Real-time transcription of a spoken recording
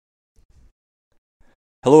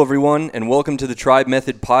Hello, everyone, and welcome to the Tribe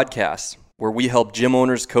Method Podcast, where we help gym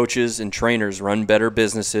owners, coaches, and trainers run better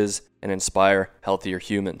businesses and inspire healthier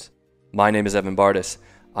humans. My name is Evan Bardis.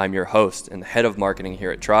 I'm your host and the head of marketing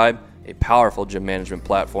here at Tribe, a powerful gym management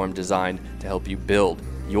platform designed to help you build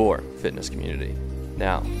your fitness community.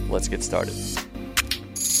 Now, let's get started.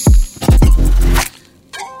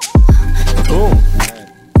 Boom.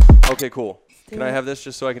 Okay, cool. Can I have this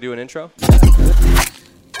just so I can do an intro?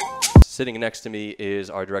 Sitting next to me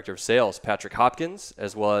is our Director of Sales, Patrick Hopkins,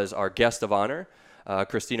 as well as our guest of honor,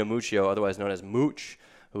 Christina Muccio, otherwise known as Mooch,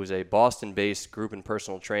 who is a Boston-based group and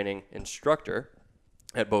personal training instructor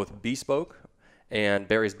at both Bespoke and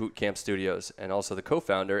Barry's Boot Camp Studios, and also the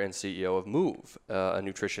co-founder and CEO of Move, a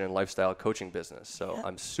nutrition and lifestyle coaching business. So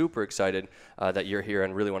I'm super excited that you're here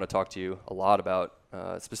and really want to talk to you a lot about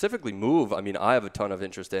specifically Move. I mean, I have a ton of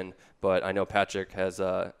interest in, but I know Patrick has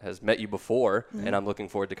met you before, and I'm looking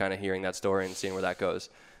forward to kind of hearing that story and seeing where that goes.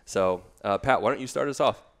 So, Pat, why don't you start us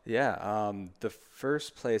off? Yeah, the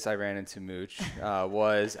first place I ran into Mooch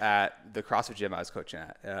was at the CrossFit gym I was coaching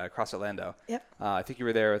at, CrossFit Orlando. Yep. I think you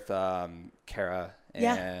were there with Kara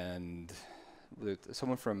and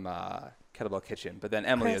someone from Kettlebell Kitchen, but then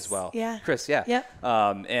Emily Chris, as well. Yeah. Chris, yeah. Yep.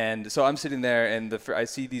 And so I'm sitting there, and I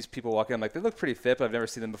see these people walking. I'm like, they look pretty fit, but I've never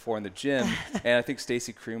seen them before in the gym. And I think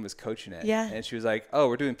Stacy Kroom was coaching it. Yeah. And she was like, oh,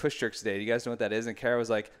 we're doing push jerks today. Do you guys know what that is? And Kara was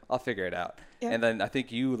like, I'll figure it out. Yep. And then I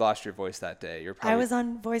think you lost your voice that day. I was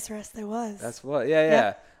on voice rest. I was. That's what.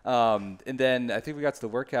 Yeah. And then I think we got to the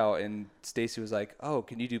workout, and Stacy was like, "Oh,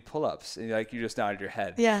 can you do pull-ups?" And like, you just nodded your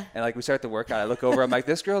head. Yeah. And like, we start the workout. I look over. I'm like,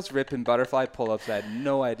 "This girl's ripping butterfly pull-ups." I had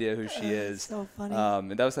no idea who she is. So funny.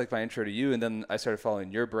 And that was like my intro to you. And then I started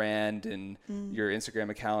following your brand and your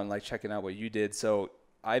Instagram account and like checking out what you did. So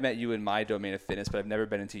I met you in my domain of fitness, but I've never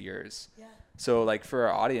been into yours. Yeah. So like for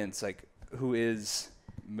our audience, like who is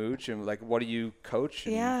Mooch and like what do you coach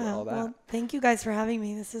and all that? Well, thank you guys for having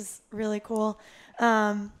me. This is really cool.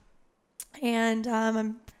 And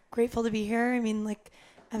I'm grateful to be here. I mean, like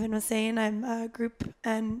Evan was saying, I'm a group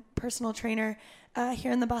and personal trainer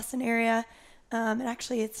here in the Boston area. And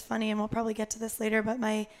actually, it's funny, and we'll probably get to this later, but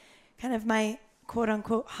my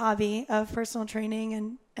quote-unquote hobby of personal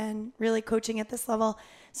training and really coaching at this level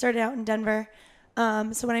started out in Denver.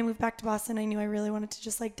 So when I moved back to Boston, I knew I really wanted to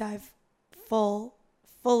just like dive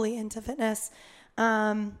fully into fitness.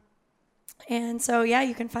 And so, yeah,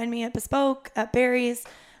 you can find me at Bespoke, at Barry's,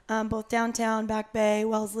 both downtown, Back Bay,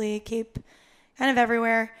 Wellesley, Cape, kind of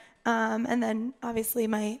everywhere. And then obviously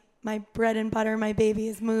my bread and butter, my baby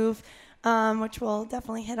is Move, which we'll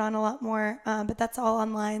definitely hit on a lot more. But that's all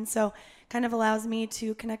online. So kind of allows me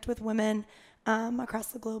to connect with women across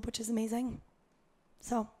the globe, which is amazing.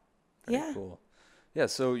 So, Very cool. Yeah,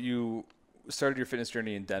 so you started your fitness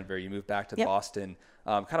journey in Denver. You moved back to Boston.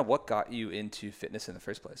 Kind of what got you into fitness in the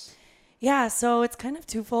first place? Yeah, so it's kind of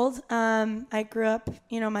twofold. I grew up,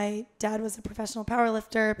 my dad was a professional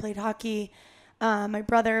powerlifter, played hockey. My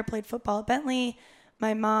brother played football at Bentley.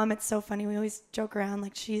 My mom, it's so funny, we always joke around,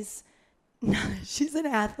 like she's an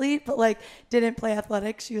athlete, but like didn't play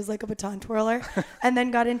athletics. She was like a baton twirler and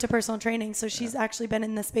then got into personal training. So she's actually been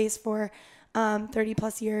in the space for 30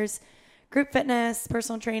 plus years. Group fitness,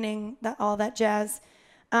 personal training, all that jazz.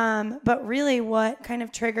 But really what kind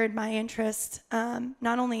of triggered my interest,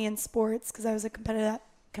 not only in sports, because I was a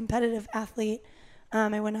competitive athlete.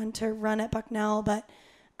 I went on to run at Bucknell, but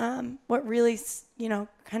what really,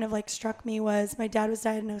 kind of like struck me was my dad was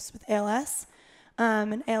diagnosed with ALS.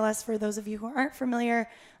 And ALS, for those of you who aren't familiar,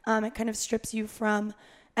 it kind of strips you from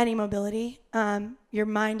any mobility. Your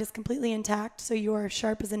mind is completely intact, so you are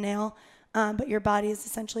sharp as a nail, but your body is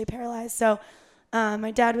essentially paralyzed. So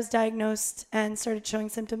my dad was diagnosed and started showing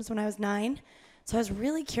symptoms when I was 9. So I was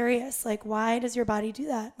really curious, like, why does your body do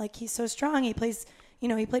that? Like, he's so strong. He plays,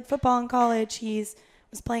 he played football in college.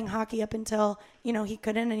 Was playing hockey up until, he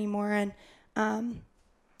couldn't anymore. And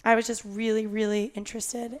I was just really, really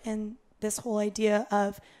interested in this whole idea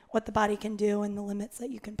of what the body can do and the limits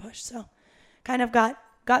that you can push. So kind of got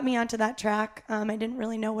me onto that track. I didn't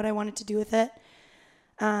really know what I wanted to do with it.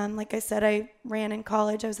 Like I said, I ran in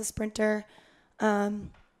college. I was a sprinter.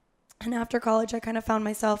 And after college, I kind of found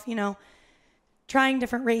myself, trying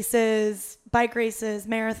different races, bike races,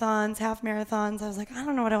 marathons, half marathons. I was like, I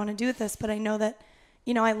don't know what I want to do with this, but I know that,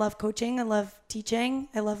 I love coaching. I love teaching.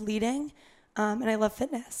 I love leading. And I love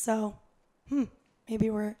fitness. So, maybe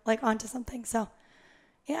we're like onto something. So,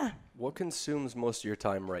 yeah. What consumes most of your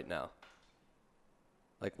time right now?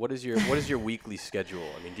 Like, what is your weekly schedule?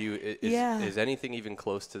 I mean, is anything even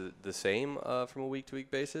close to the same from a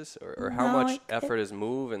week-to-week basis? Or how much effort is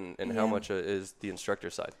Move and how much is the instructor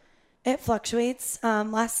side? It fluctuates.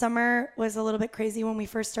 Last summer was a little bit crazy when we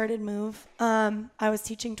first started Move. I was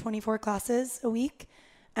teaching 24 classes a week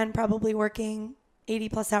and probably working 80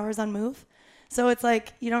 plus hours on Move. So it's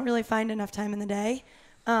like you don't really find enough time in the day,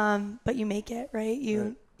 but you make it, right?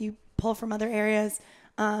 You pull from other areas.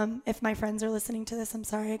 If my friends are listening to this, I'm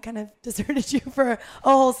sorry, I kind of deserted you for a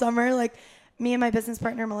whole summer. Like me and my business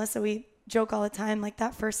partner, Melissa, we joke all the time. Like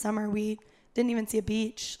that first summer, we didn't even see a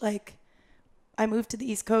beach. Like I moved to the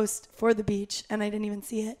East Coast for the beach and I didn't even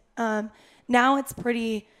see it. Now it's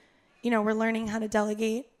pretty, we're learning how to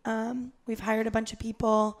delegate. We've hired a bunch of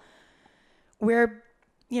people. We're,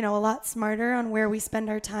 a lot smarter on where we spend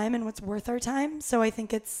our time and what's worth our time. So I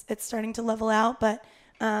think it's starting to level out, but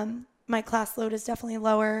my class load is definitely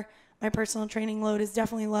lower. My personal training load is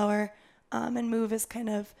definitely lower. And Move is kind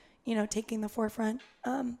of, taking the forefront.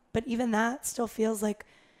 But even that still feels like,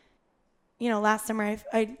 last summer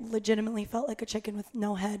I legitimately felt like a chicken with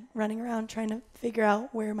no head running around trying to figure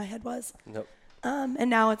out where my head was. Nope. And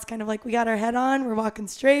now it's kind of like we got our head on, we're walking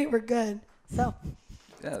straight, we're good. So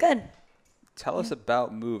it's good. Tell us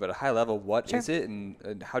about Move at a high level. What is Sure. it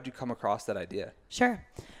and how did you come across that idea? Sure.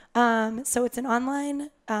 So it's an online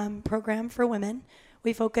program for women.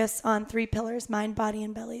 We focus on 3 pillars: mind, body,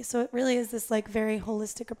 and belly. So it really is this like very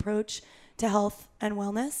holistic approach to health and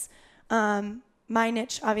wellness. My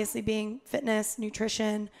niche obviously being fitness,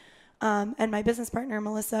 nutrition, and my business partner,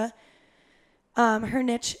 Melissa, her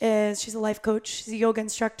niche is she's a life coach. She's a yoga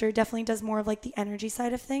instructor, definitely does more of like the energy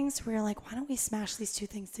side of things. We're like, why don't we smash these 2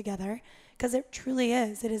 things together? Because it truly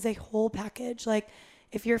is. It is a whole package. Like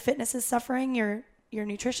if your fitness is suffering, your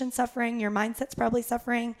nutrition's suffering, your mindset's probably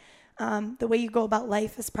suffering. The way you go about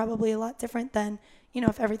life is probably a lot different than,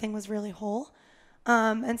 if everything was really whole.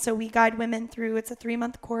 And so we guide women through, it's a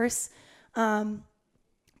 3-month course.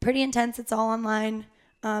 Pretty intense. It's all online.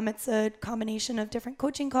 It's a combination of different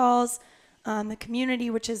coaching calls, the community,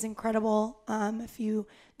 which is incredible. If you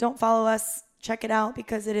don't follow us, check it out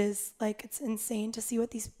because it is like, it's insane to see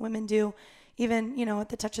what these women do, even, at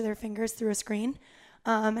the touch of their fingers through a screen,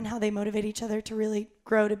 and how they motivate each other to really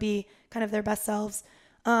grow to be kind of their best selves.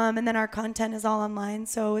 And then our content is all online.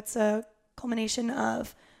 So it's a culmination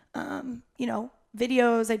of,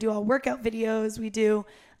 videos. I do all workout videos. We do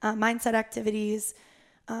mindset activities,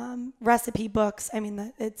 recipe books. I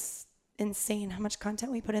mean, it's insane how much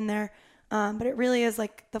content we put in there. But it really is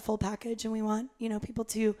like the full package. And we want, people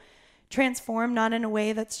to transform, not in a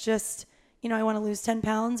way that's just, I want to lose 10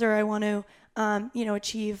 pounds or I want to,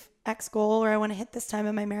 achieve X goal or I want to hit this time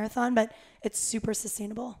in my marathon, but it's super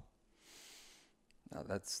sustainable. Oh,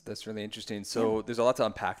 that's really interesting. So there's a lot to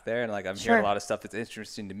unpack there. And like, I'm Sure. hearing a lot of stuff that's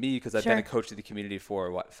interesting to me because I've Sure. been a coach of the community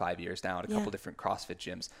for 5 years now at a couple different CrossFit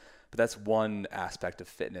gyms. But that's one aspect of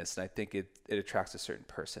fitness. And I think it attracts a certain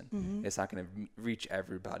person. Mm-hmm. It's not going to reach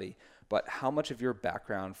everybody. But how much of your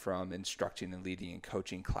background from instructing and leading and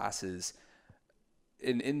coaching classes,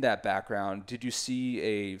 in that background, did you see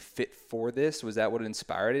a fit for this? Was that what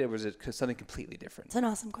inspired it? Or was it something completely different? It's an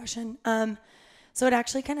awesome question. So it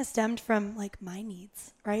actually kind of stemmed from like my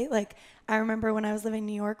needs, right? Like I remember when I was living in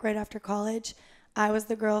New York right after college, I was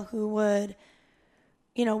the girl who would,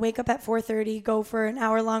 wake up at 4:30, go for an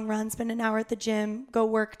hour-long run, spend an hour at the gym, go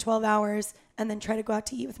work 12 hours, and then try to go out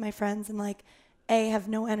to eat with my friends and like, A, have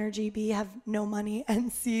no energy, B, have no money,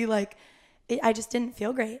 and C, like, I just didn't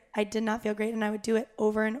feel great. I did not feel great, and I would do it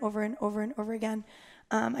over and over and over and over again.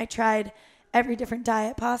 I tried every different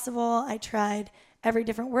diet possible. I tried every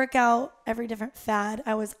different workout, every different fad.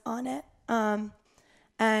 I was on it. And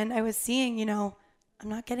I was seeing, I'm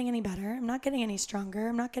not getting any better. I'm not getting any stronger.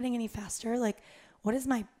 I'm not getting any faster. Like, what's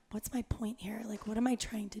my point here? Like, what am I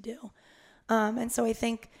trying to do? And so I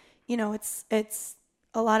think, it's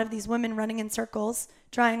a lot of these women running in circles,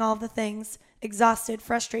 trying all the things, exhausted,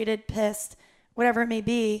 frustrated, pissed, whatever it may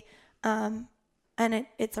be. And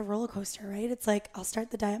it's a roller coaster, right? It's like, I'll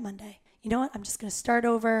start the diet Monday. You know what? I'm just going to start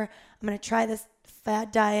over. I'm going to try this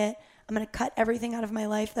fad diet. I'm going to cut everything out of my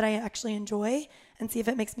life that I actually enjoy and see if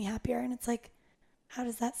it makes me happier. And it's like, how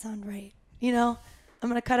does that sound right? I'm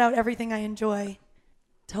going to cut out everything I enjoy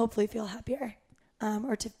to hopefully feel happier,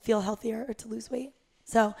 or to feel healthier or to lose weight.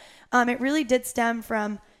 So it really did stem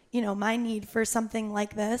from, my need for something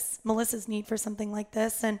like this, Melissa's need for something like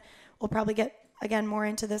this. And we'll probably get, again, more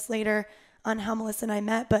into this later on how Melissa and I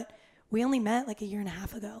met, but we only met like a year and a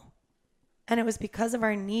half ago. And it was because of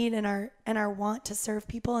our need and our want to serve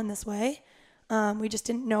people in this way. We just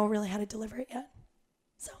didn't know really how to deliver it yet.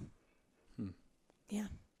 So, yeah.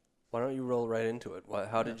 Why don't you roll right into it?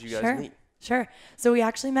 How did you guys meet? Sure. So we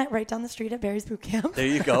actually met right down the street at Barry's Boot Camp. There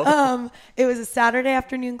you go. It was a Saturday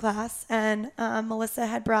afternoon class, and Melissa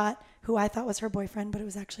had brought, who I thought was her boyfriend, but it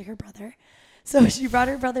was actually her brother. So she brought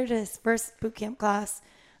her brother to his first boot camp class.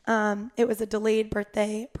 It was a delayed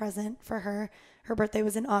birthday present for her. Her birthday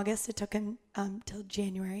was in August. It took him till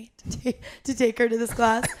January to take her to this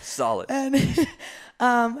class. Solid. And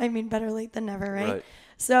I mean, better late than never, right?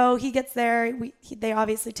 So he gets there. They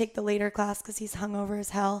obviously take the later class because he's hungover as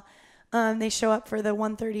hell. They show up for the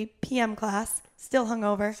 1:30 p.m. class, still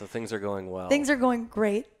hungover. So things are going well. Things are going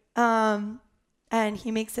great. And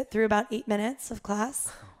he makes it through about 8 minutes of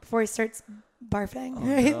class before he starts barfing,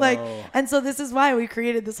 right? No. Like, and so this is why we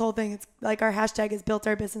created this whole thing. It's like our hashtag is built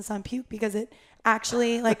our business on puke, because it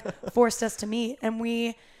actually like forced us to meet. And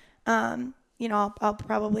we, you know, I'll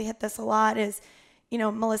probably hit this a lot is, you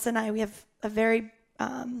know, Melissa and I, we have a very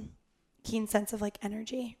keen sense of like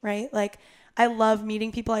energy, right? Like I love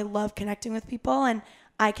meeting people. I love connecting with people, and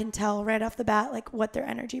I can tell right off the bat, like what their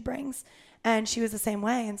energy brings. And she was the same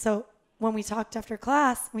way. And so when we talked after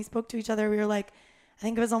class, we spoke to each other, we were like, I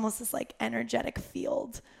think it was almost this like energetic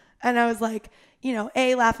field. And I was like, you know,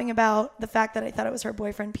 A, laughing about the fact that I thought it was her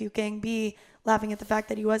boyfriend puking, B, laughing at the fact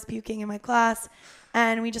that he was puking in my class.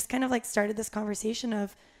 And we just kind of like started this conversation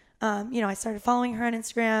of, you know, I started following her on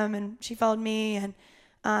Instagram and she followed me.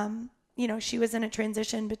 And, you know, she was in a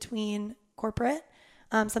transition between corporate,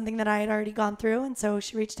 something that I had already gone through. And so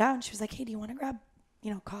she reached out and she was like, hey, do you want to grab,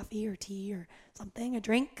 you know, coffee or tea or something, a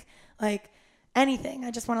drink, like anything. I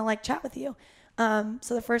just want to like chat with you.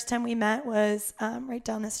 So the first time we met was right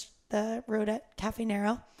down the road at Cafe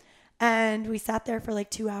Nero, and we sat there for like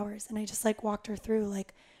 2 hours, and I just like walked her through,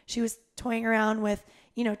 like she was toying around with,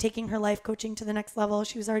 you know, taking her life coaching to the next level.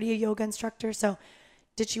 She was already a yoga instructor. So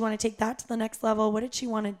did she want to take that to the next level? What did she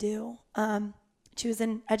want to do? She was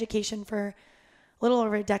in education for a little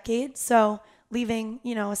over a decade. So leaving,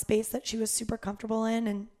 you know, a space that she was super comfortable in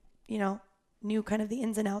and, you know, knew kind of the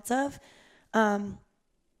ins and outs of,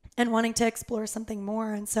 and wanting to explore something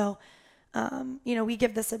more. And so, you know, we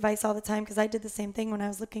give this advice all the time, because I did the same thing when I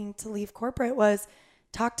was looking to leave corporate, was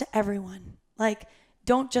talk to everyone. Like,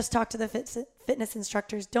 don't just talk to the fitness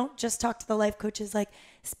instructors. Don't just talk to the life coaches. Like,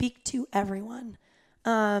 speak to everyone,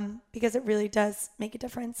 because it really does make a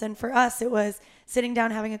difference. And for us, it was sitting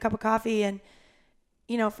down, having a cup of coffee. And,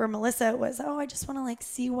 you know, for Melissa, it was, oh, I just want to like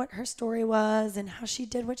see what her story was and how she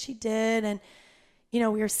did what she did. And, you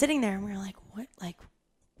know, we were sitting there and we were like, what, like,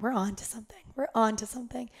 we're on to something. We're on to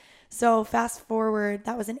something. So fast forward,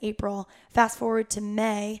 that was in April. Fast forward to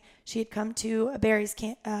May, she had come to a Barry's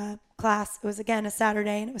class. It was, again, a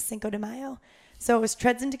Saturday, and it was Cinco de Mayo. So it was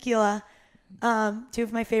treads and tequila, two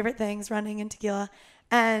of my favorite things, running and tequila.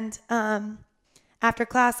 And after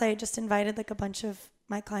class, I had just invited like a bunch of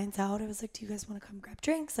my clients out. I was like, do you guys want to come grab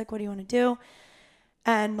drinks? Like, what do you want to do?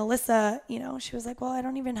 And Melissa, you know, she was like, well, I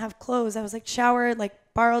don't even have clothes. I was like, showered, like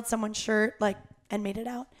borrowed someone's shirt, like, and made it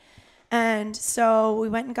out. And so we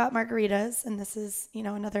went and got margaritas. And this is, you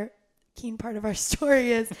know, another keen part of our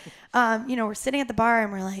story is, you know, we're sitting at the bar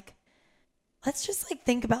and we're like, let's just like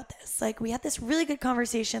think about this. Like, we had this really good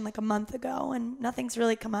conversation like a month ago and nothing's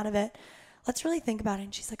really come out of it. Let's really think about it.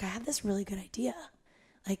 And she's like, I have this really good idea.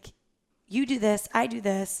 Like, you do this, I do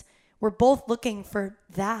this. We're both looking for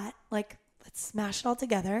that. Like, let's smash it all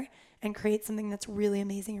together and create something that's really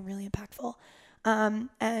amazing and really impactful.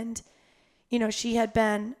 And, you know,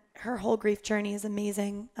 her whole grief journey is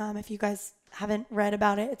amazing. If you guys haven't read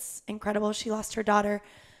about it, it's incredible. She lost her daughter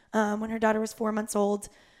when her daughter was 4 months old.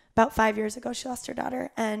 About 5 years ago, she lost her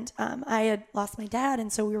daughter. And I had lost my dad.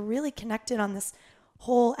 And so we were really connected on this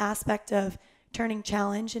whole aspect of turning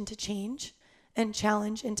challenge into change and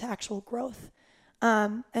challenge into actual growth.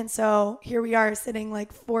 And so here we are sitting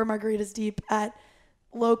like 4 margaritas deep at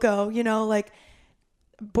Loco, you know, like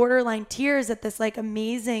borderline tears at this like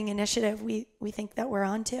amazing initiative we think that we're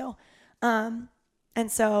onto. And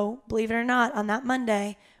so, believe it or not, on that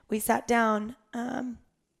Monday, we sat down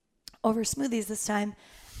over smoothies this time,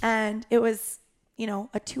 and it was, you know,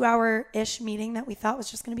 a 2-hour-ish meeting that we thought was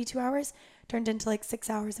just going to be 2 hours, turned into like 6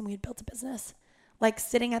 hours, and we had built a business. Like,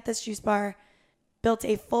 sitting at this juice bar, built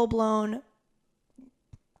a full-blown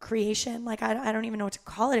creation. Like, I don't even know what to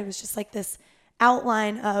call it. It was just like this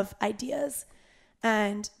outline of ideas.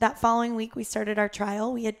 And that following week, we started our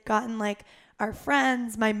trial. We had gotten like our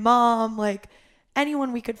friends, my mom, like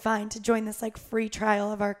anyone we could find to join this like free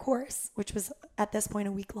trial of our course, which was at this point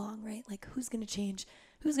a week long, right? Like, who's going to change?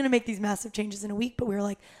 Who's going to make these massive changes in a week? But we were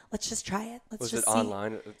like, let's just try it. Let's just see. Was it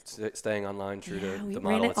online, staying online true to the model itself? We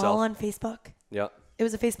ran it all on Facebook. Yeah. It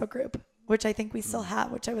was a Facebook group, which I think we still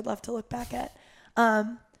have, which I would love to look back at.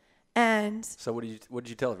 And so what did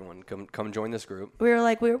you tell everyone? Come join this group. We were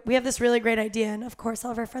like, we have this really great idea. And of course,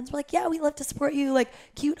 all of our friends were like, yeah, we love to support you. Like,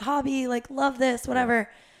 cute hobby, like, love this, whatever.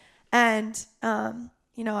 And,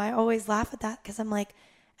 you know, I always laugh at that because I'm like,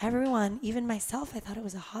 everyone, even myself, I thought it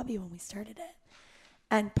was a hobby when we started it.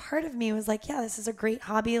 And part of me was like, yeah, this is a great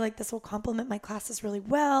hobby. Like, this will complement my classes really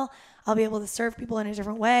well. I'll be able to serve people in a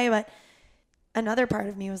different way. But another part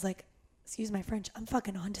of me was like, excuse my French, I'm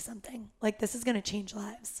fucking onto something. Like, this is going to change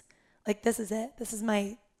lives. Like, this is it. This is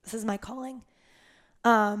my calling.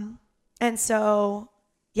 And so,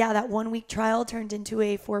 yeah, that 1 week trial turned into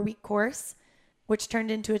a 4-week course, which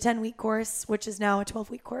turned into a 10-week course, which is now a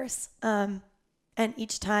 12-week course. And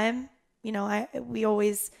each time, you know, we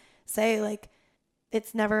always say, like,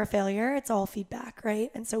 it's never a failure. It's all feedback, right?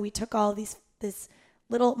 And so we took all these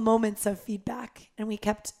little moments of feedback and we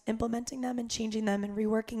kept implementing them and changing them and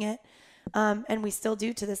reworking it. And we still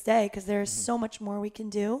do to this day because there's so much more we can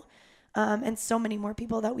do, and so many more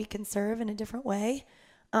people that we can serve in a different way.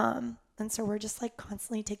 And so we're just like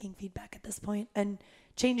constantly taking feedback at this point and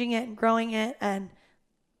changing it and growing it and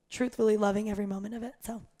truthfully loving every moment of it.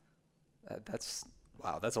 So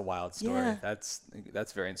wow, that's a wild story. Yeah.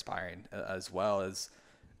 That's very inspiring, as well as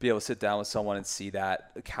be able to sit down with someone and see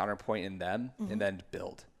that counterpoint in them and then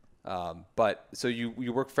build. But so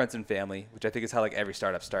you work friends and family, which I think is how like every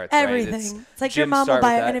startup starts. Everything. Right? It's like your mom will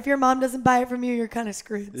buy it, and if your mom doesn't buy it from you, you're kind of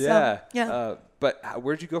screwed. Yeah. So, yeah. But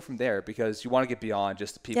where'd you go from there? Because you want to get beyond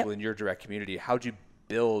just the people in your direct community. How'd you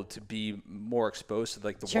build to be more exposed to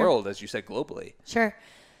like the world, as you said, globally? Sure.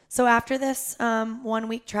 So after this 1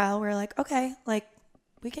 week trial, we were like, okay, like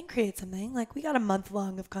we can create something. Like we got a month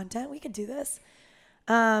long of content. We could do this.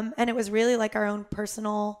 And it was really like our own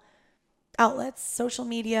personal outlets, social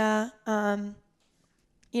media,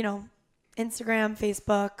 you know, Instagram,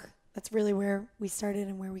 Facebook. That's really where we started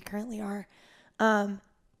and where we currently are.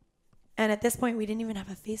 And at this point, we didn't even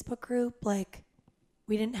have a Facebook group. Like,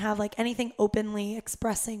 we didn't have like anything openly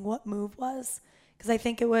expressing what Move was. Because I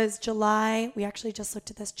think it was July. We actually just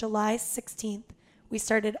looked at this. July 16th, we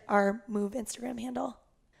started our Move Instagram handle.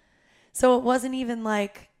 So it wasn't even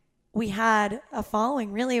like we had a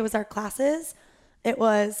following. Really, it was our classes. It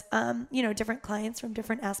was, you know, different clients from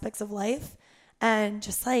different aspects of life, and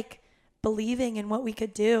just like believing in what we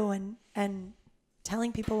could do and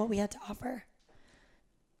telling people what we had to offer.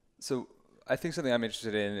 So I think something I'm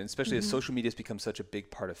interested in, especially as social media has become such a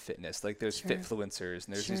big part of fitness, like there's Fitfluencers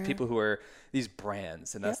and there's these people who are these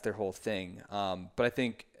brands and that's their whole thing. But I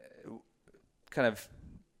think kind of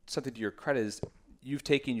something to your credit is you've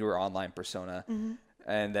taken your online persona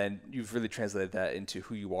and then you've really translated that into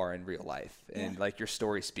who you are in real life. And like your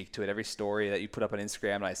stories speak to it. Every story that you put up on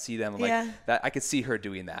Instagram and I see them, I'm like, that I could see her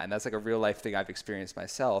doing that. And that's like a real life thing I've experienced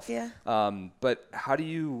myself. But how do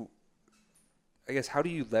you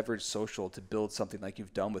leverage social to build something like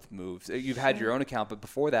you've done with Move? You've had your own account, but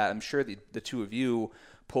before that, I'm sure the two of you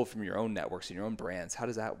pulled from your own networks and your own brands. How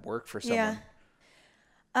does that work for someone?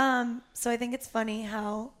 So I think it's funny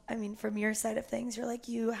how, I mean, from your side of things, you're like,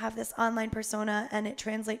 you have this online persona and it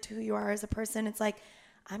translates to who you are as a person. It's like,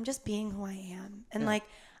 I'm just being who I am. And like,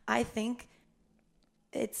 I think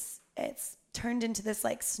it's turned into this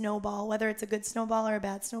like snowball, whether it's a good snowball or a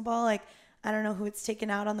bad snowball. Like, I don't know who it's taken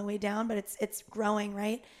out on the way down, but it's growing,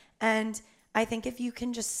 right? And I think if you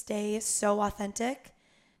can just stay so authentic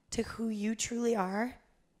to who you truly are,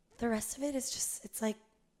 the rest of it is just, it's like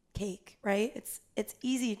cake, right? It's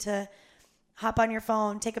easy to hop on your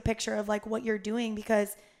phone, take a picture of like what you're doing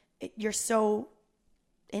because you're so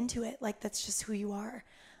into it. Like that's just who you are.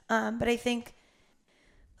 But I think,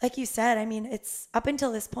 like you said, I mean, it's up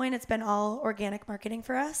until this point, it's been all organic marketing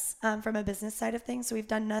for us from a business side of things. So we've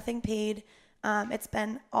done nothing paid. It's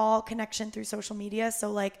been all connection through social media.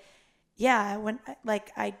 So like, yeah, when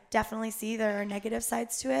like I definitely see there are negative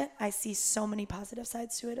sides to it. I see so many positive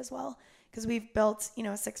sides to it as well because we've built, you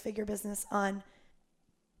know, a 6-figure business on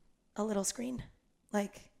a little screen,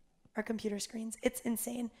 like our computer screens. It's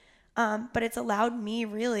insane. But it's allowed me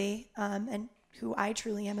really, and who I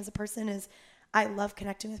truly am as a person is I love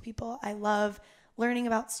connecting with people. I love learning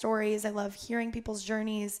about stories. I love hearing people's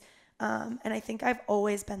journeys. And I think I've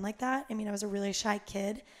always been like that. I mean, I was a really shy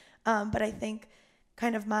kid. But I think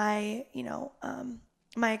kind of my, you know,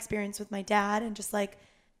 my experience with my dad and just like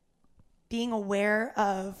being aware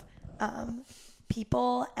of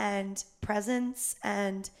people and presence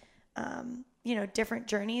and, you know, different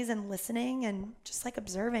journeys and listening and just like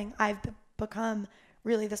observing, I've become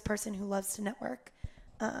really this person who loves to network.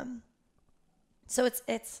 So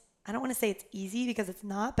it's, I don't want to say it's easy because it's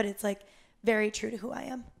not, but it's like very true to who I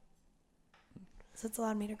am. So it's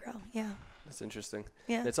allowed me to grow. Yeah. That's interesting.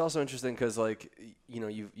 Yeah. And it's also interesting because like, you know,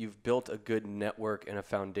 you've built a good network and a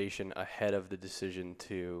foundation ahead of the decision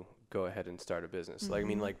to go ahead and start a business. Like, I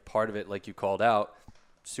mean, like part of it, like you called out,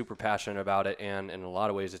 super passionate about it, and in a lot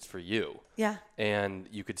of ways it's for you. Yeah. And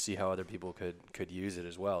you could see how other people could use it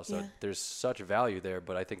as well. So there's such value there.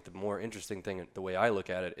 But I think the more interesting thing, the way I look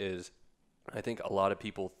at it, is I think a lot of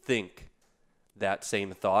people think that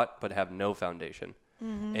same thought but have no foundation.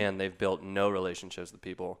 And they've built no relationships with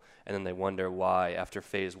people. And then they wonder why, after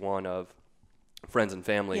phase one of friends and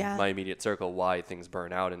family, my immediate circle, why things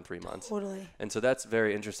burn out in 3 months. Totally. And so that's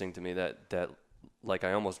very interesting to me, that like,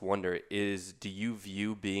 I almost wonder, do you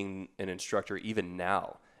view being an instructor even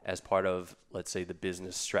now as part of, let's say, the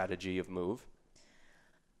business strategy of Move?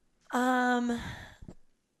 You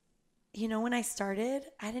know, when I started,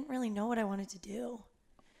 I didn't really know what I wanted to do.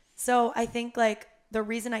 So I think, like, the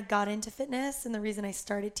reason I got into fitness and the reason I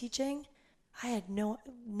started teaching,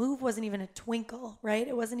 Move wasn't even a twinkle, right?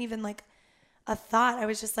 It wasn't even like a thought. I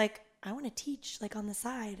was just like, I want to teach, like, on the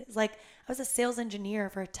side. It's like, I was a sales engineer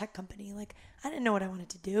for a tech company. Like, I didn't know what I wanted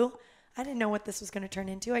to do. I didn't know what this was going to turn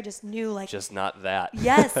into. I just knew, like, just not that.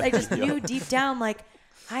 Yes. I just knew deep down, like,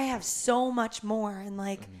 I have so much more. And,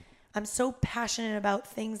 like, I'm so passionate about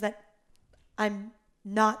things that I'm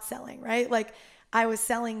not selling, right? Like, I was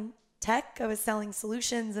selling tech, I was selling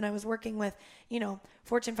solutions, and I was working with, you know,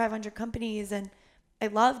 Fortune 500 companies, and I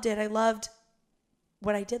loved it.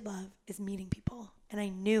 What I did love is meeting people. And I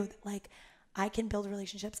knew that, like, I can build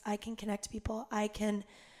relationships. I can connect people. I can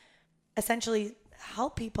essentially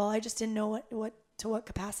help people. I just didn't know to what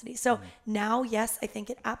capacity. So now, yes, I think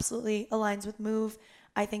it absolutely aligns with Move.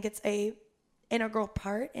 I think it's a integral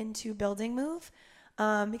part into building Move,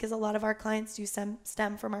 because a lot of our clients do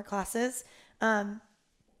stem from our classes. And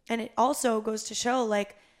it also goes to show,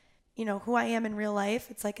 like, you know, who I am in real life.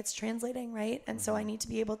 It's like, it's translating, right? And so I need to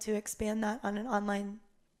be able to expand that on an online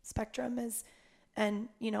spectrum and,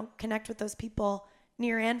 you know, connect with those people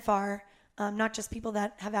near and far, not just people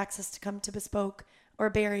that have access to come to Bespoke or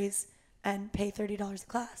Barry's and pay $30 a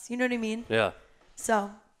class. You know what I mean? Yeah.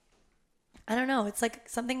 So I don't know. It's like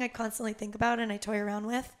something I constantly think about and I toy around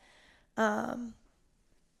with.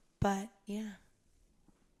 But yeah.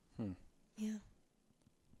 Yeah.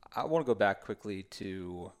 I want to go back quickly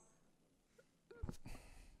to,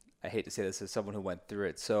 I hate to say this as someone who went through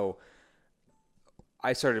it. So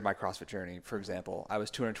I started my CrossFit journey, for example. I was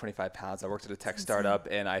 225 pounds. I worked at a tech startup,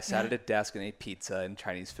 and I sat at a desk and ate pizza and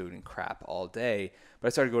Chinese food and crap all day. But I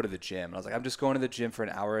started to go to the gym. And I was like, I'm just going to the gym for an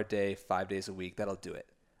hour a day, 5 days a week. That'll do it.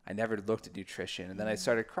 I never looked at nutrition. And then I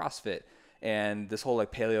started CrossFit. And this whole,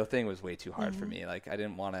 like, paleo thing was way too hard for me. Like, I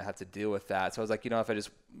didn't want to have to deal with that. So I was like, you know, if I just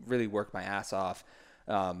really work my ass off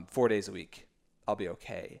 4 days a week, I'll be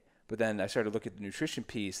okay. But then I started to look at the nutrition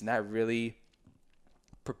piece, and that really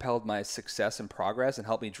propelled my success and progress and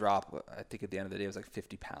helped me drop, I think at the end of the day, it was like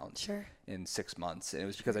 50 pounds in 6 months. And it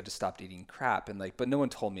was because I just stopped eating crap, and, like, but no one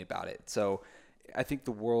told me about it. So I think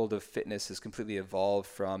the world of fitness has completely evolved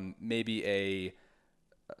from maybe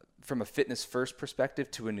from a fitness first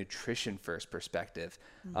perspective to a nutrition first perspective.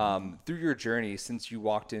 Through your journey, since you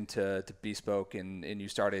walked into Bespoke and you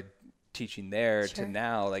started teaching there to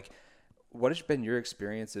now, like, what has been your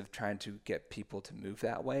experience of trying to get people to move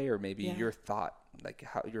that way, or maybe your thought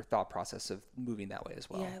process of moving that way as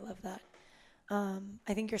well? Yeah, I love that.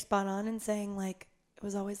 I think you're spot on in saying, like, it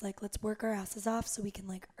was always like, let's work our asses off so we can,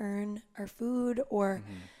 like, earn our food, or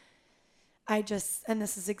and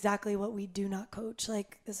this is exactly what we do not coach.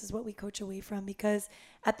 Like, this is what we coach away from, because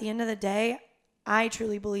at the end of the day, I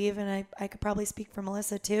truly believe, and I could probably speak for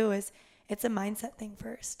Melissa too, is it's a mindset thing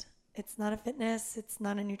first. It's not a fitness. It's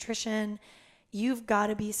not a nutrition. You've got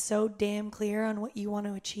to be so damn clear on what you want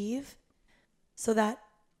to achieve so that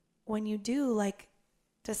when you do, like,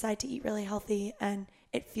 decide to eat really healthy and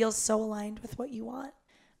it feels so aligned with what you want.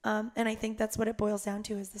 And I think that's what it boils down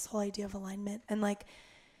to, is this whole idea of alignment. And, like,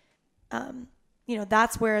 you know,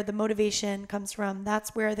 that's where the motivation comes from.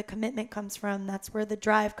 That's where the commitment comes from. That's where the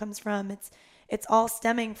drive comes from. It's all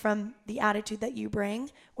stemming from the attitude that you bring,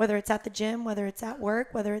 whether it's at the gym, whether it's at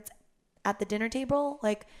work, whether it's at the dinner table,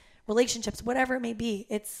 like, relationships, whatever it may be.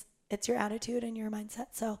 It's your attitude and your mindset.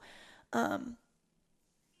 So,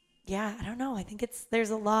 yeah, I don't know. I think there's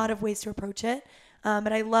a lot of ways to approach it.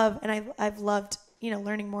 But I've loved, you know,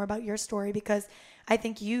 learning more about your story, because I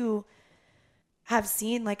think you have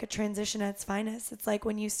seen, like, a transition at its finest. It's like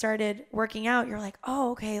when you started working out, you're like,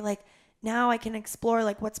 oh, okay, like, now I can explore,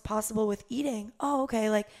 like, what's possible with eating. Oh, okay,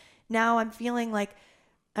 like, now I'm feeling like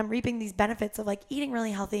I'm reaping these benefits of, like, eating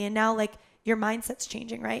really healthy. And now, like, your mindset's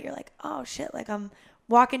changing, right? You're like, oh shit, like, I'm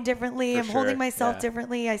walking differently. I'm holding myself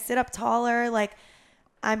differently. I sit up taller. Like,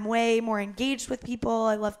 I'm way more engaged with people.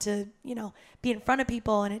 I love to, you know, be in front of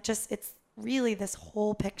people. And it's really this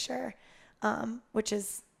whole picture, which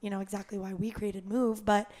is, you know, exactly why we created Move.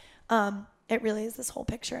 But it really is this whole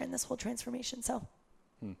picture and this whole transformation. So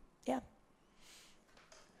yeah.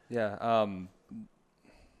 Yeah.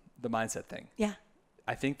 The mindset thing. Yeah.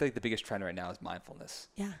 I think like the biggest trend right now is mindfulness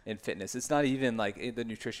in fitness. It's not even like the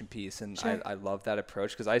nutrition piece. And I love that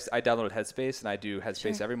approach because I downloaded Headspace and I do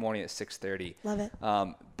Headspace every morning at 6:30. Love it.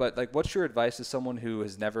 But like, what's your advice to someone who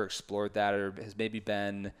has never explored that or has maybe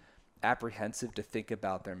been apprehensive to think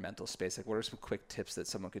about their mental space? Like, what are some quick tips that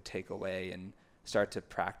someone could take away and start to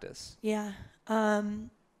practice? Yeah.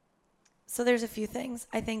 So there's a few things.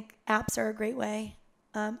 I think apps are a great way.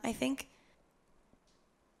 I think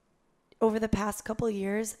over the past couple of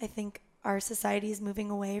years, I think our society is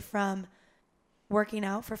moving away from working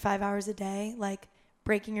out for 5 hours a day, like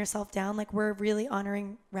breaking yourself down. Like, we're really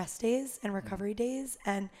honoring rest days and recovery days.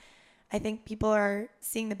 And I think people are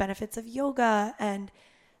seeing the benefits of yoga and,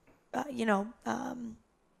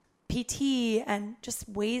 PT and just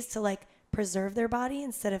ways to like preserve their body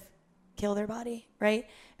instead of kill their body, right?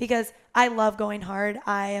 Because I love going hard.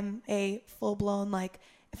 I am a full-blown, like,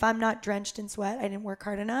 if I'm not drenched in sweat, I didn't work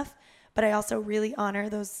hard enough. But I also really honor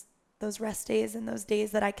those rest days and those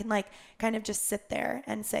days that I can like kind of just sit there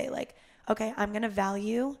and say like, okay, I'm going to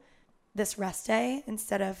value this rest day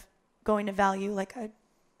instead of going to value like a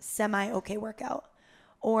semi-okay workout.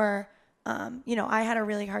 Or, I had a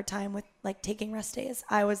really hard time with like taking rest days.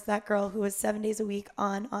 I was that girl who was 7 days a week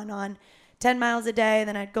on 10 miles a day.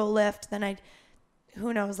 Then I'd go lift. Then I'd,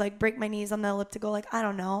 who knows, like break my knees on the elliptical. Like, I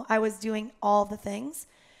don't know. I was doing all the things.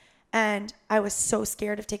 And I was so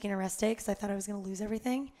scared of taking a rest day because I thought I was going to lose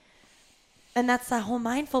everything. And that's the whole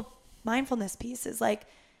mindfulness piece is like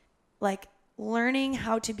learning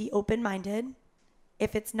how to be open-minded.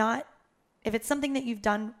 If it's something that you've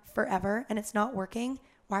done forever and it's not working,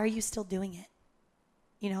 why are you still doing it?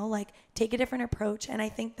 Like take a different approach. And I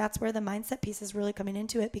think that's where the mindset piece is really coming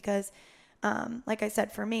into it because, like I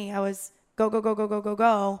said, for me, I was go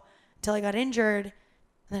until I got injured. And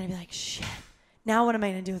then I'd be like, shit. Now what am I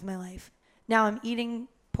going to do with my life? Now I'm eating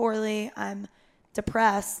poorly. I'm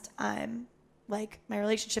depressed. I'm like, my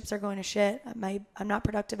relationships are going to shit. I'm not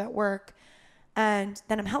productive at work. And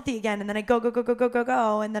then I'm healthy again. And then I go.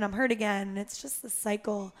 And then I'm hurt again. And it's just the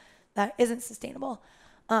cycle that isn't sustainable.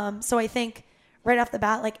 So I think right off the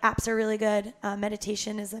bat, like apps are really good.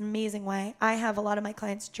 Meditation is an amazing way. I have a lot of my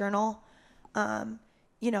clients journal,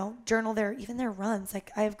 journal their runs.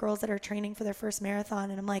 Like I have girls that are training for their first marathon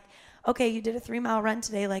and I'm like, okay, you did a 3-mile run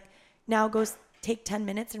today. Like now go take 10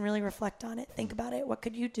 minutes and really reflect on it. Think about it. What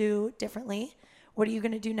could you do differently? What are you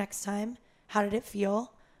going to do next time? How did it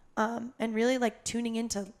feel? And really like tuning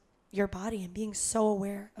into your body and being so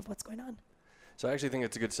aware of what's going on. So I actually think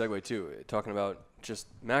it's a good segue too. Talking about just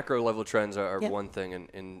macro level trends are one thing.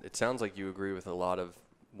 And it sounds like you agree with a lot of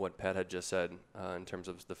what Pat had just said in terms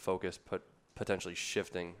of the focus potentially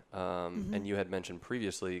shifting. And you had mentioned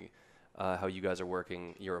previously how you guys are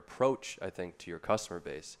working, your approach, I think, to your customer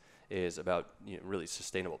base is about really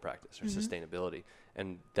sustainable practice or sustainability.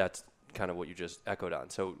 And that's kind of what you just echoed on.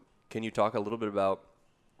 So can you talk a little bit about,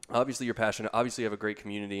 obviously you're passionate, obviously you have a great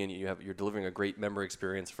community and you're delivering a great member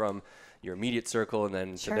experience from your immediate circle and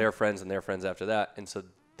then to their friends and their friends after that. And so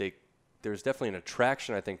there's definitely an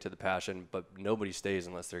attraction, I think, to the passion, but nobody stays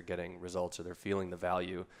unless they're getting results or they're feeling the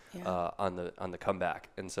value on the comeback.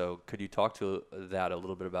 And so could you talk to that a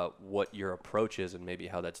little bit about what your approach is and maybe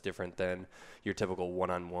how that's different than your typical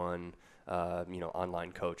one-on-one,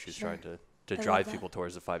 online coach who's trying to drive people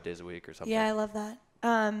towards the 5 days a week or something? Yeah, I love that.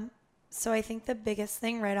 So I think the biggest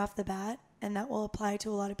thing right off the bat, and that will apply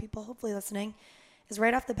to a lot of people hopefully listening, is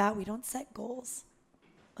right off the bat, we don't set goals.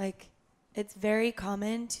 Like, it's very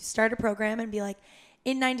common to start a program and be like,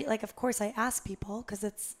 of course I ask people because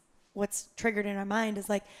it's what's triggered in our mind is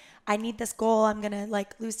like, I need this goal. I'm going to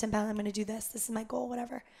like lose 10 pounds. I'm going to do this. This is my goal,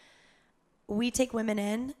 whatever. We take women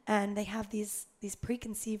in and they have these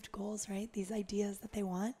preconceived goals, right? These ideas that they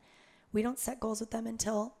want. We don't set goals with them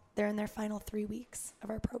until they're in their final 3 weeks of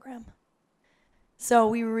our program. So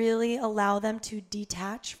we really allow them to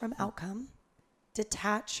detach from outcome,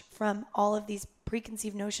 detach from all of these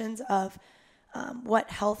preconceived notions of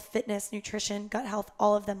what health, fitness, nutrition, gut health,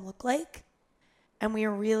 all of them look like. And we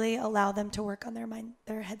really allow them to work on their mind,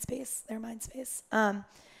 their headspace, their mind space.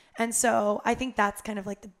 And so I think that's kind of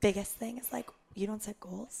like the biggest thing is like, you don't set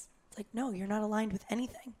goals. It's like, no, you're not aligned with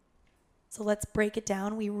anything. So let's break it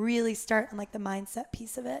down. We really start on like the mindset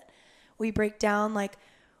piece of it. We break down like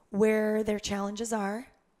where their challenges are,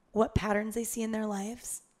 what patterns they see in their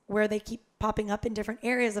lives, where they keep popping up in different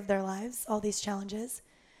areas of their lives, all these challenges,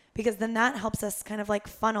 because then that helps us kind of like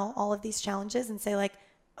funnel all of these challenges and say like,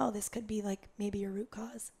 oh, this could be like maybe your root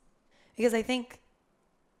cause. Because I think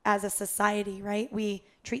as a society, right? We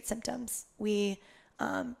treat symptoms. We,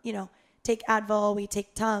 take Advil, we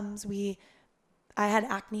take Tums. I had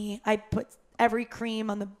acne. I put every cream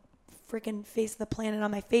on the freaking face of the planet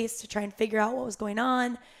on my face to try and figure out what was going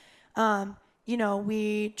on.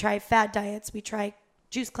 We try fad diets. We try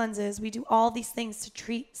juice cleanses. We do all these things to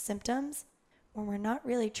treat symptoms when we're not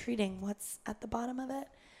really treating what's at the bottom of it.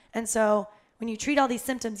 And so when you treat all these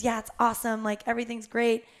symptoms, yeah, it's awesome. Like everything's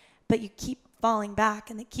great, but you keep falling back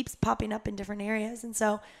and it keeps popping up in different areas. And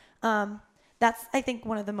so that's, I think,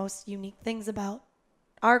 one of the most unique things about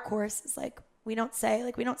our course is like, we don't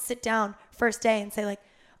sit down first day and say like,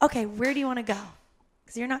 okay, where do you want to go?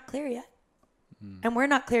 Because you're not clear yet. And we're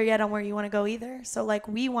not clear yet on where you want to go either. So like,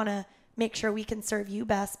 we want to make sure we can serve you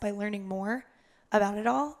best by learning more about it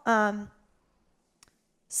all.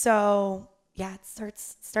 So yeah, it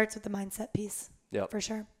starts with the mindset piece. Yep. For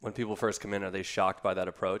sure. When people first come in, are they shocked by that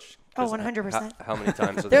approach? Oh, 100%. How many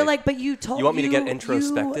times are they're like, but you want me to get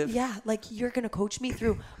introspective? Yeah, like you're going to coach me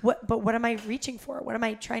through but what am I reaching for? What am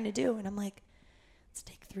I trying to do? And I'm like, let's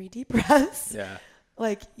take 3 deep breaths. Yeah.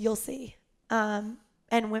 Like you'll see. And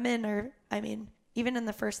women are, even in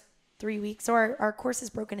the first 3 weeks, so our course is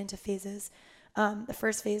broken into phases. The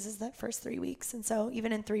first phase is that first 3 weeks. And so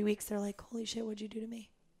even in 3 weeks, they're like, holy shit, what'd you do to me?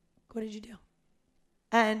 What did you do?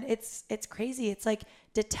 And it's crazy. It's like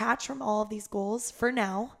detach from all of these goals for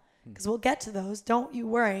now, because we'll get to those. Don't you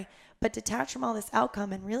worry. But detach from all this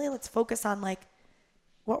outcome and really let's focus on like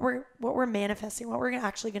what we're manifesting, what we're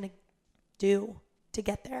actually going to do to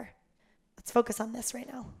get there. Let's focus on this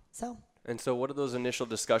right now. And so what do those initial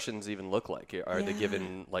discussions even look like? Are they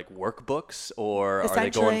given like workbooks, or are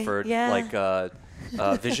they going for like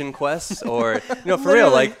vision quests, or for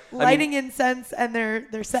real, like lighting incense and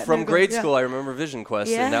they're setting from their grade goals. school. I remember vision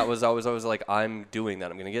quests, Yeah. and that was always like, I'm doing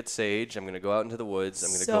that. I'm gonna get sage. I'm gonna go out into the woods.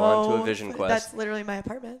 I'm gonna go on to a vision quest. That's literally my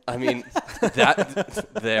apartment. That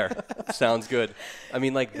there sounds good.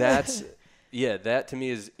 That's. Yeah, that to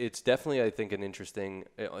me it's definitely, I think, an interesting,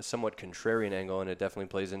 somewhat contrarian angle, and it definitely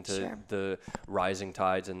plays into the rising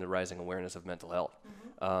tides and the rising awareness of mental health.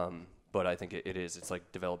 But I think it's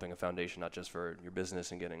like developing a foundation, not just for your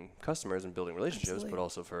business and getting customers and building relationships, but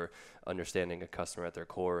also for understanding a customer at their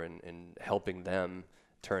core and helping them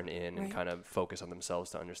turn in and kind of focus on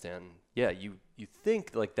themselves to understand, you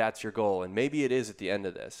think like that's your goal, and maybe it is at the end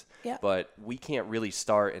of this, but we can't really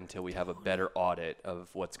start until we have a better audit of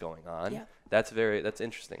what's going on. That's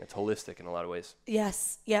interesting. It's holistic in a lot of ways.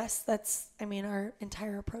 Yes. That's, our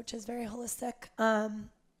entire approach is very holistic.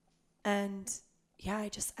 And yeah, I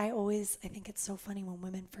think it's so funny when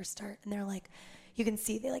women first start and they're like, you can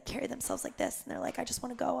see they like carry themselves like this. And they're like, I just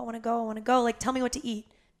want to go. I want to go. Like, tell me what to eat.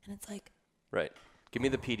 And it's like, right. Give me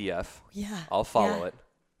the PDF. Yeah. I'll follow it,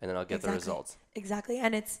 and then I'll get the results. Exactly.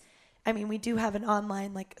 And it's, we do have an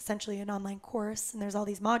online, like essentially an online course, and there's all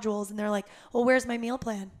these modules, and they're like, well, where's my meal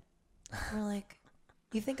plan? And we're like,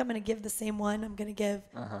 you think I'm going to give the same one I'm going to give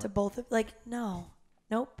to both of, like,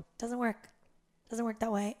 nope, doesn't work. Doesn't work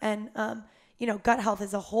that way. And, gut health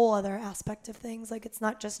is a whole other aspect of things. Like, it's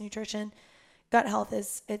not just nutrition. Gut health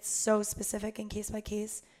it's so specific and case by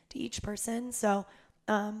case to each person. So,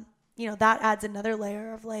 that adds another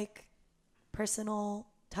layer of like personal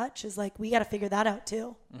touch, is like, we got to figure that out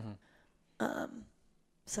too.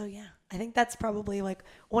 So yeah, I think that's probably like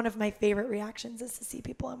one of my favorite reactions is to see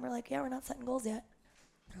people and we're like, we're not setting goals yet.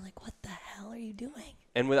 They're like, what the hell are you doing?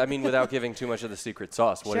 And without giving too much of the secret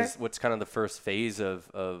sauce, what's kind of the first phase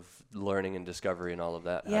of learning and discovery and all of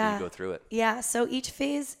that? How do you go through it? Yeah. So each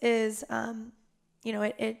phase is,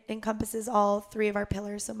 it encompasses all 3 of our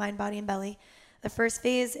pillars. So mind, body, and belly. The first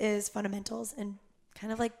phase is fundamentals and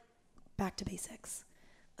kind of like back to basics,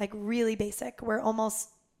 like really basic. We're almost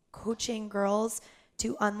coaching girls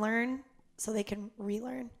to unlearn so they can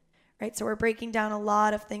relearn, right? So we're breaking down a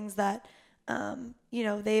lot of things that,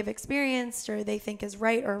 they've experienced or they think is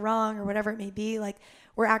right or wrong or whatever it may be. Like,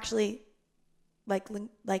 we're actually like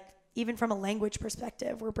even from a language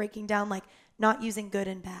perspective, we're breaking down like not using good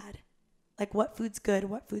and bad, like what food's good,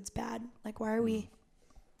 what food's bad. Like, why are we,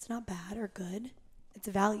 it's not bad or good, it's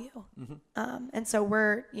a value. And so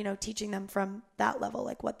we're, teaching them from that level,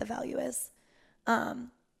 like what the value is.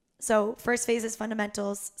 So first phase is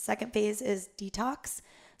fundamentals. Second phase is detox.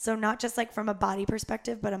 So not just like from a body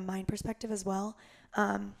perspective, but a mind perspective as well.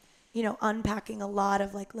 Unpacking a lot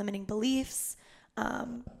of like limiting beliefs,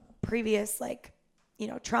 previous like,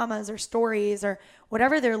 traumas or stories or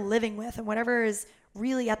whatever they're living with, and whatever is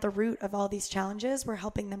really at the root of all these challenges, we're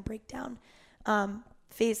helping them break down.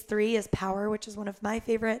 Phase 3 is power, which is one of my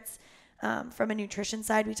favorites. From a nutrition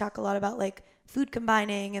side, we talk a lot about like food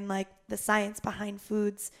combining and like the science behind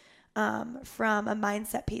foods. from a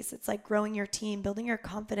mindset piece. It's like growing your team, building your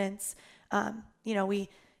confidence. We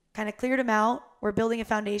kind of cleared them out. We're building a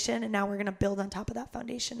foundation, and now we're going to build on top of that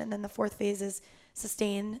foundation. And then the fourth phase is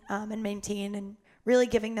sustain and maintain, and really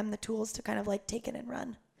giving them the tools to kind of like take it and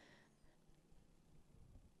run.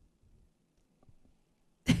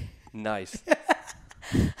 Nice.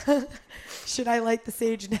 Should I light the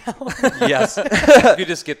sage now? Yes. If you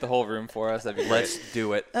just get the whole room for us, that'd be great. Let's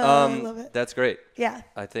do it. I love it. That's great. Yeah.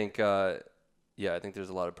 I think, I think there's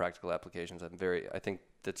a lot of practical applications. I think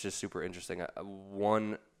that's just super interesting.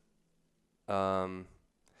 One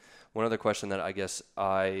other question that I guess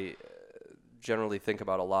I generally think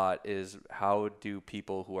about a lot is, how do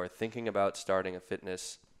people who are thinking about starting a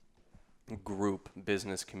fitness group,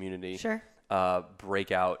 business community, Sure.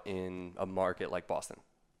 break out in a market like Boston?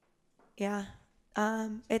 Yeah.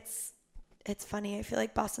 It's funny. I feel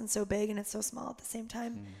like Boston's so big and it's so small at the same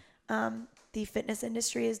time. The fitness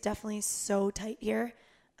industry is definitely so tight here.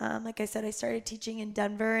 Like I said, I started teaching in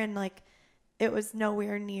Denver, and like it was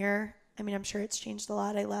nowhere near. I mean, I'm sure it's changed a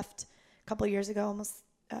lot. I left a couple of years ago, almost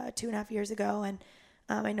 2.5 years ago. And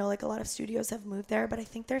I know like a lot of studios have moved there, but I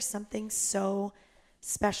think there's something so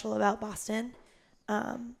special about Boston.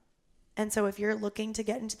 And so if you're looking to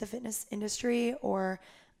get into the fitness industry, or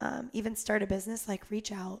even start a business, like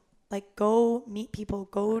reach out, like go meet people,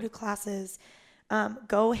 go to classes,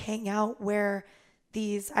 go hang out where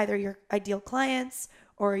these either your ideal clients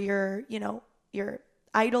or your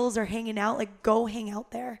idols are hanging out. Like go hang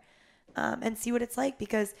out there and see what it's like,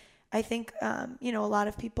 because I think, a lot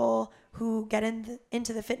of people who get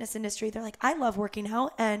into the fitness industry, they're like, I love working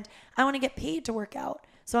out and I want to get paid to work out.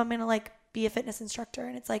 So I'm going to like be a fitness instructor.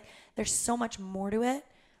 And it's like, there's so much more to it.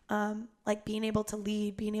 Like being able to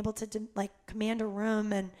lead, being able to like command a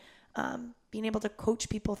room, and being able to coach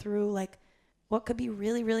people through like what could be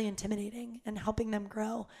really, really intimidating, and helping them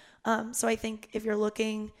grow. So I think if you're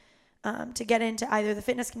looking to get into either the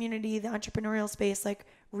fitness community, the entrepreneurial space, like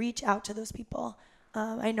reach out to those people.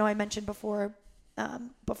 I know I mentioned before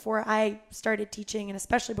I started teaching, and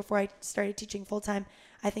especially before I started teaching full time,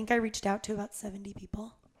 I think I reached out to about 70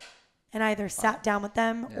 people, and I either sat down with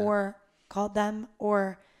them or called them,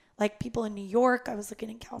 or like people in New York. I was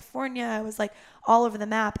looking in California. I was like all over the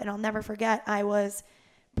map. And I'll never forget, I was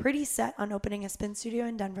pretty set on opening a spin studio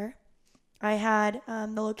in Denver. I had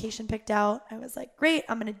the location picked out. I was like, great,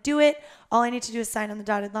 I'm going to do it. All I need to do is sign on the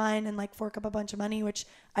dotted line and like fork up a bunch of money, which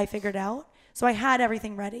I figured out. So I had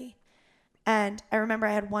everything ready. And I remember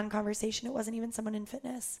I had one conversation. It wasn't even someone in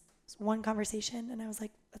fitness. It was one conversation. And I was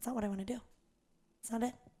like, that's not what I want to do. That's not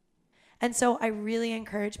it. And so I really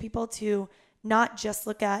encourage people to not just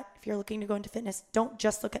look at, if you're looking to go into fitness, don't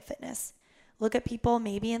just look at fitness. Look at people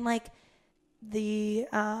maybe in like the,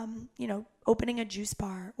 opening a juice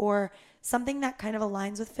bar or something that kind of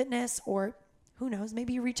aligns with fitness, or who knows,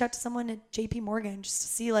 maybe you reach out to someone at JP Morgan just to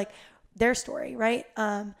see like their story, right?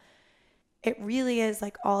 It really is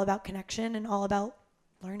like all about connection and all about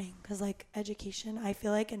learning, because like education, I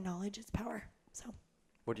feel like, and knowledge is power. So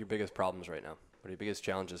What are your biggest problems right now? What are your biggest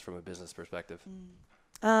challenges from a business perspective?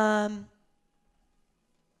 Probably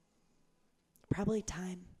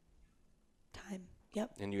time.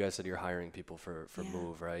 Yep. And you guys said you're hiring people for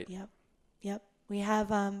Move, right? Yep. We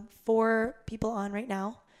have 4 people on right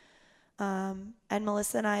now. And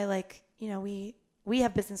Melissa and I, like, we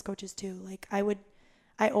have business coaches too. Like I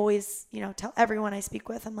always, tell everyone I speak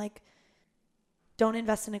with, I'm like, don't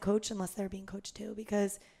invest in a coach unless they're being coached too,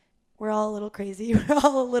 because we're all a little crazy. We're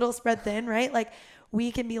all a little spread thin, right? Like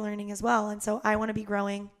we can be learning as well. And so I want to be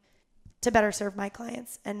growing to better serve my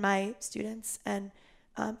clients and my students. And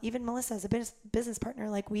even Melissa as a business partner,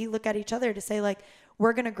 like we look at each other to say like,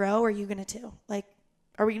 we're going to grow. Are you going to too? Like,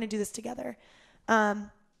 are we going to do this together?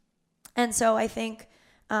 And so I think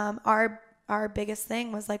our biggest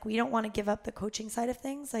thing was like, we don't want to give up the coaching side of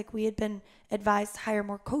things. Like we had been advised to hire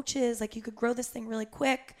more coaches. Like you could grow this thing really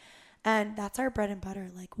quick. And that's our bread and butter.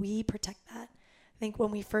 Like we protect that. I think when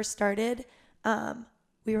we first started,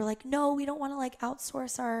 we were like, no, we don't want to like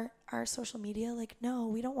outsource our social media. Like, no,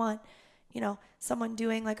 we don't want, someone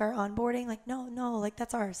doing like our onboarding. Like, no, like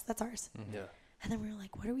that's ours. Mm-hmm. Yeah. And then we were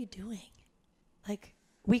like, what are we doing? Like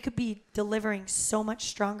we could be delivering so much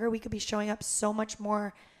stronger. We could be showing up so much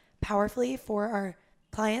more powerfully for our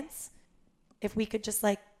clients if we could just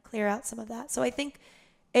like clear out some of that. So I think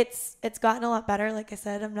it's gotten a lot better. Like I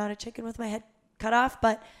said, I'm not a chicken with my head cut off,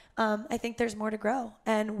 but I think there's more to grow,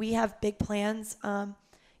 and we have big plans,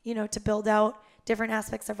 to build out different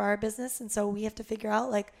aspects of our business. And so we have to figure out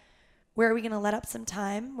like, where are we going to let up some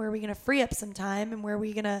time? Where are we going to free up some time? And where are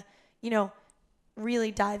we going to,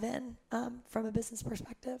 really dive in from a business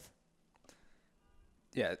perspective?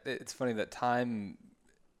 Yeah, it's funny that time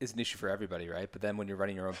is an issue for everybody, right? But then when you're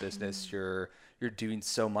running your own business, you're doing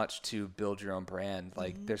so much to build your own brand.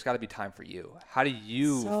 Like there's got to be time for you. How do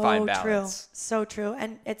you find balance? So true.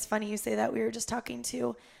 And it's funny you say that. We were just talking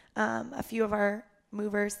to a few of our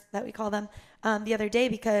movers, that we call them, the other day,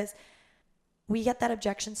 because we get that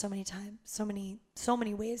objection so many times, so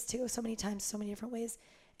many ways too, so many times, so many different ways,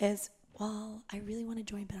 is, well, I really want to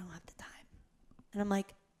join, but I don't have the time. And I'm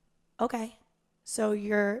like, okay, so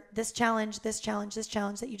you're this challenge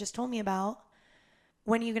that you just told me about,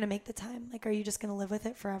 when are you going to make the time? Like, are you just going to live with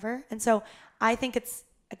it forever? And so I think it's,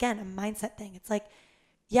 again, a mindset thing. It's like,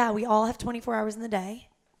 yeah, we all have 24 hours in the day.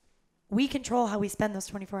 We control how we spend those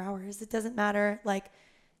 24 hours. It doesn't matter. Like,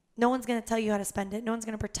 no one's going to tell you how to spend it. No one's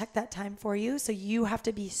going to protect that time for you. So you have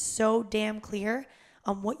to be so damn clear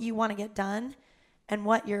on what you want to get done and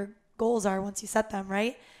what your goals are once you set them,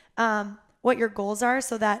 right? What your goals are,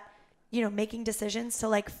 so that, you know, making decisions to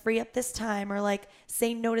like free up this time, or like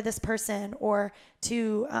say no to this person, or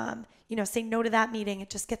to, you know, say no to that meeting. It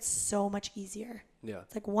just gets so much easier. Yeah.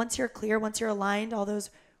 It's like once you're clear, once you're aligned, all those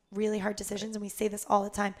really hard decisions, and we say this all the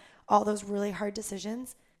time, all those really hard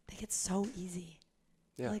decisions, they get so easy.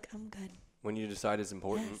 Yeah. You're like, I'm good. When you decide it's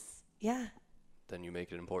important, Yes. Yeah. then you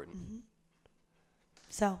make it important. Mm-hmm.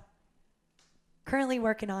 So currently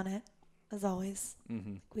working on it, as always.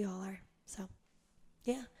 Mm-hmm. We all are. So,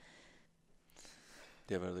 yeah.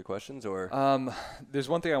 Do you have other questions, or? There's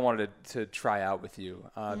one thing I wanted to try out with you,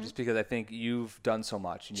 just because I think you've done so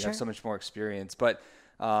much and you have so much more experience. But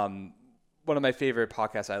one of my favorite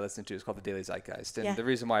podcasts I listen to is called The Daily Zeitgeist. And the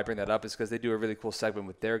reason why I bring that up is because they do a really cool segment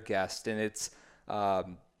with their guest. And it's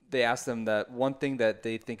they ask them that one thing that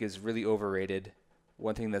they think is really overrated,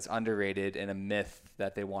 one thing that's underrated, and a myth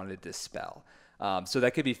that they want to dispel. So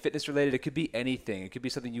that could be fitness related. It could be anything. It could be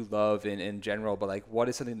something you love in general. But like, what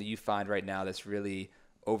is something that you find right now that's really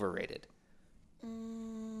overrated?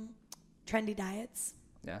 Trendy diets.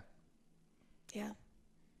 Yeah. Yeah.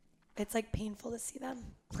 It's like painful to see them.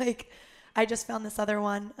 Like, I just found this other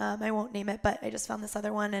one. I won't name it, but I just found this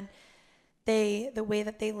other one, and the way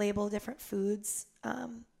that they label different foods,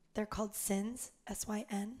 they're called SYNs,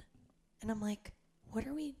 S-Y-N. And I'm like, what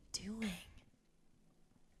are we doing?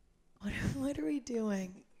 What are we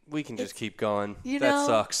doing? We can just keep going. You that know,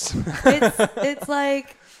 sucks. It's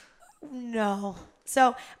like, no.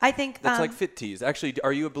 So I think That's like Fit Teas. Actually,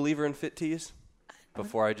 are you a believer in Fit Teas?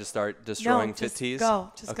 Before I just start destroying Fit Teas?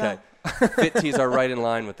 Go. Okay. Fit Teas are right in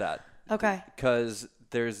line with that. Okay. Because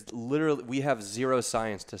there's literally, we have zero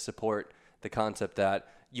science to support the concept that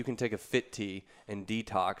you can take a Fit Tea and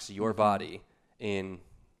detox your body in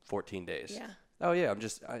 14 days. Yeah. Oh yeah,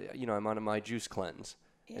 I'm on my juice cleanse.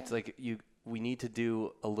 Yeah. It's like we need to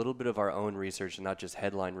do a little bit of our own research and not just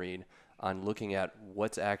headline read on looking at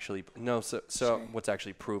what's actually what's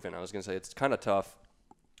actually proven. I was going to say it's kind of tough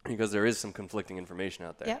because there is some conflicting information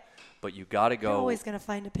out there. Yep. But you got to go. You're always going to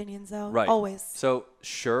find opinions, though. Right. Always. So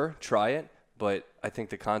sure, try it. But I think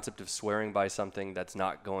the concept of swearing by something that's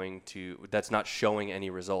not showing any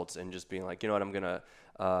results and just being like, you know what, I'm going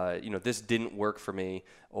to, this didn't work for me,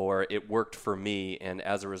 or it worked for me, and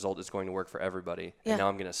as a result, it's going to work for everybody. Yeah. And now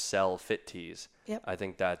I'm going to sell Fit Teas. Yep. I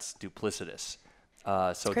think that's duplicitous.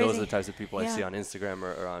 So crazy. those are the types of people I Yeah. see on Instagram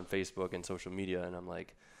or on Facebook and social media, and I'm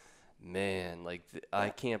like, man, like I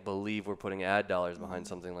can't believe we're putting ad dollars behind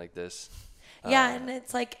something like this. Yeah, and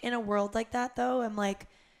it's like in a world like that, though, I'm like,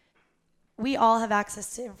 we all have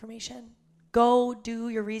access to information. Go do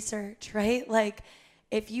your research, right? Like,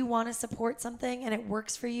 if you want to support something and it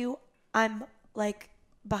works for you, I'm like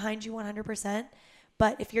behind you 100%.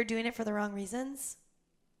 But if you're doing it for the wrong reasons,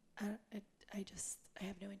 I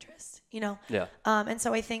have no interest, you know? Yeah. And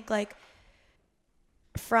so I think like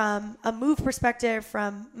from a move perspective,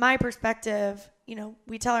 from my perspective, you know,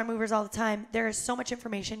 we tell our movers all the time, there is so much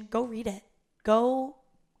information. Go read it. Go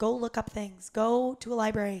look up things. Go to a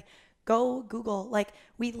library. Go Google. Like,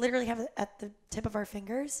 we literally have it at the tip of our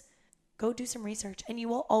fingers. Go do some research. And you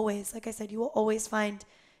will always, like I said, you will always find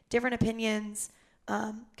different opinions,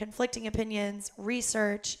 conflicting opinions,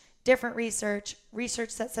 different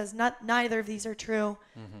research that says neither of these are true.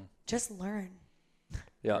 Mm-hmm. Just learn.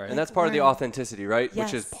 Yeah, Right. and that's part of the authenticity, right? Yes.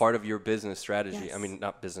 Which is part of your business strategy. Yes. I mean,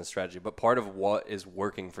 not business strategy, but part of what is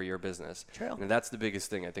working for your business. True. And that's the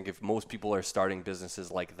biggest thing. I think if most people are starting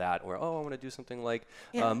businesses like that, where, I want to do something like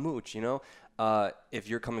Mooch, you know? If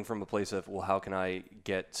you're coming from a place of, well, how can I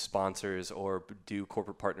get sponsors or do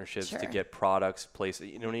corporate partnerships to get products placed,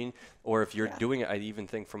 you know what I mean? Or if you're doing it, I even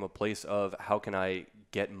think from a place of, how can I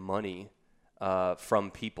get money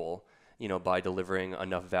from people? by delivering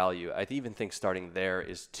enough value. I even think starting there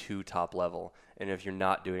is too top level. And if you're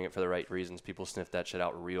not doing it for the right reasons, people sniff that shit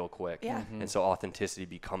out real quick. Yeah. And so authenticity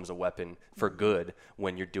becomes a weapon for good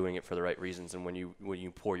when you're doing it for the right reasons, and when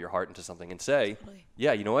you pour your heart into something and say,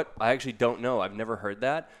 yeah, you know what? I actually don't know. I've never heard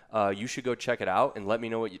that. You should go check it out and let me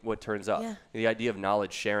know what turns up. Yeah. The idea of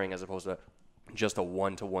knowledge sharing as opposed to just a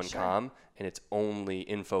one-to-one comm, and it's only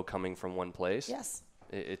info coming from one place. Yes.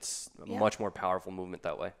 It's a much more powerful movement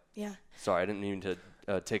that way. Yeah. Sorry, I didn't mean to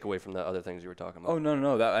take away from the other things you were talking about. Oh,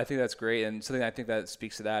 no. I think that's great. And something I think that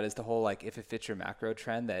speaks to that is the whole, like, if it fits your macro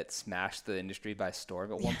trend that smashed the industry by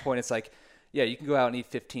storm. At one point, it's like, yeah, you can go out and eat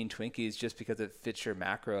 15 Twinkies just because it fits your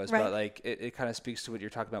macros. Right. But, like, it kind of speaks to what you're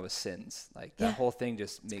talking about with sins. Like, that whole thing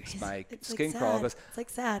just makes my It's skin like crawl. sad. Because It's like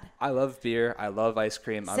sad. I love beer. I love ice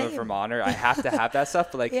cream. I'm a Same. Vermonter. I have to have that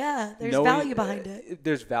stuff. But, like, Yeah, there's value behind it.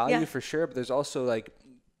 There's value Yeah. for sure. But there's also, like,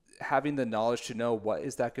 having the knowledge to know what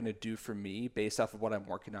is that going to do for me based off of what I'm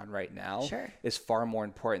working on right now is far more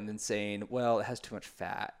important than saying, well, it has too much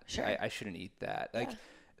fat. Sure. I shouldn't eat that. Like,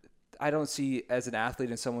 I don't see as an athlete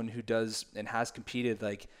and someone who does and has competed,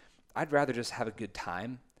 like, I'd rather just have a good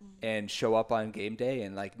time and show up on game day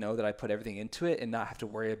and, like, know that I put everything into it and not have to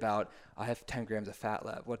worry about, I have 10 grams of fat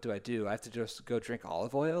left. What do? I have to just go drink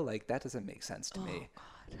olive oil? Like, that doesn't make sense to me.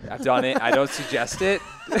 God. I've done it. I don't suggest it.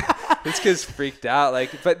 This kid's freaked out.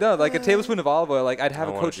 Like, but no, like a tablespoon of olive oil. Like, I'd have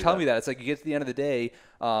a coach tell me that. It's like, you get to the end of the day,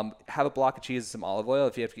 have a block of cheese and some olive oil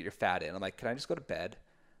if you have to get your fat in. I'm like, can I just go to bed?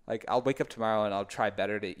 Like, I'll wake up tomorrow and I'll try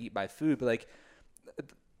better to eat my food. But, like,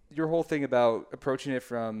 your whole thing about approaching it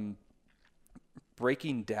from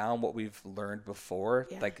breaking down what we've learned before,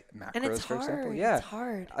 like macros, and it's for hard. example. Yeah. It's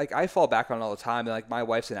hard. Like, I fall back on it all the time. And, like, my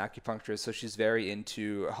wife's an acupuncturist, so she's very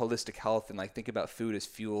into holistic health and, like, think about food as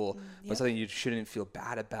fuel, but something you shouldn't feel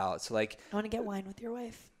bad about. So, like, I want to get wine with your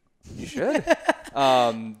wife. you should.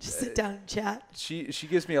 Just sit down and chat. She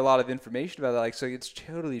gives me a lot of information about that. Like, so it's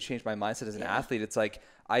totally changed my mindset as an athlete. It's like,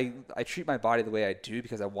 I treat my body the way I do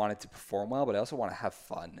because I want it to perform well, but I also want to have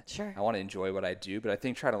fun. Sure. I want to enjoy what I do. But I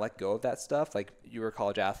think trying to let go of that stuff, like, you were a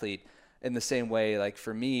college athlete, in the same way, like,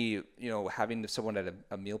 for me, having someone at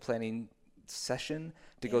a meal planning session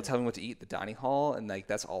to go tell me what to eat at the dining hall, and, like,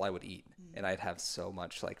 that's all I would eat. And I'd have so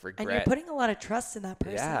much, like, regret. And you're putting a lot of trust in that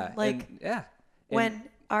person. Yeah. Like,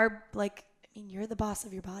 And you're the boss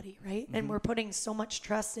of your body, right? And we're putting so much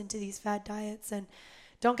trust into these fad diets. And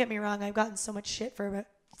don't get me wrong, I've gotten so much shit for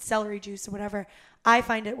celery juice or whatever. I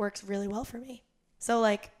find it works really well for me. So,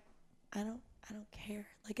 like, I don't care.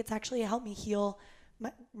 Like, it's actually helped me heal.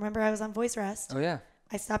 Remember, I was on voice rest. Oh, yeah.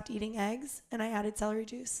 I stopped eating eggs and I added celery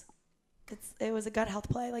juice. It was a gut health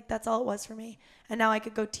play. Like, that's all it was for me. And now I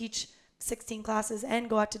could go teach 16 classes and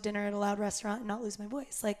go out to dinner at a loud restaurant and not lose my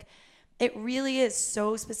voice. Like, it really is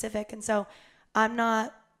so specific. And so I'm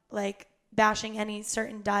not, like, bashing any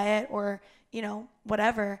certain diet or,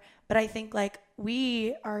 whatever. But I think, like,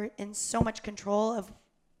 we are in so much control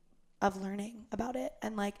of learning about it.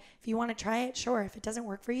 And, like, if you want to try it, sure. If it doesn't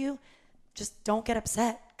work for you, just don't get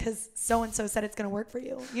upset because so-and-so said it's going to work for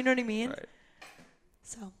you. You know what I mean? Right.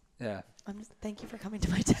 So Yeah. thank you for coming to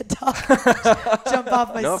my TED Talk. Jump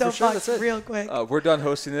off my soapbox real quick. We're done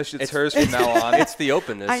hosting this. It's hers from now on. It's the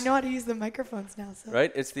openness. I know how to use the microphones now. So.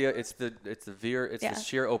 Right? It's the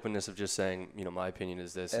sheer openness of just saying, my opinion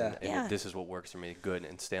is this, and this is what works for me. Good,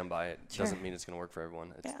 and stand by it. Sure. Doesn't mean it's going to work for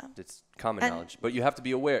everyone. It's common And knowledge, but you have to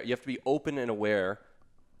be aware. You have to be open and aware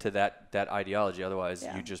to that ideology. Otherwise,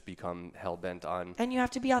 you just become hell bent on. And you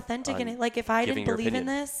have to be authentic in it. Like, if I didn't believe in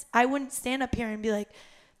this, I wouldn't stand up here and be like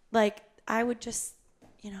I would just,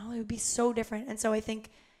 it would be so different. And so I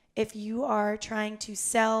think if you are trying to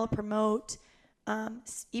sell, promote,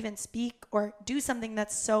 even speak or do something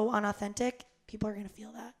that's so unauthentic, people are going to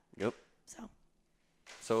feel that. Yep.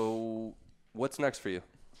 So what's next for you?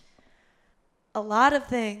 A lot of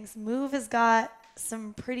things. Move has got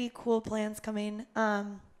some pretty cool plans coming.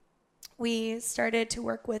 We started to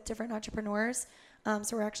work with different entrepreneurs.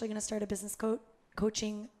 So we're actually going to start a business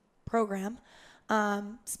coaching program.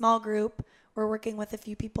 Small group. We're working with a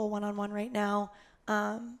few people one-on-one right now.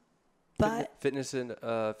 But fitness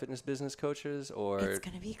business coaches, or it's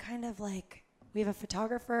going to be kind of like, we have a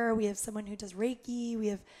photographer, we have someone who does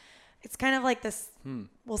Reiki, it's kind of like this,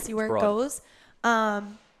 we'll see where it goes.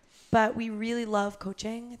 But we really love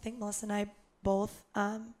coaching. I think Melissa and I both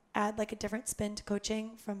add like a different spin to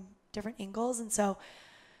coaching from different angles. And so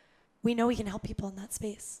we know we can help people in that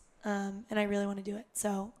space. And I really want to do it.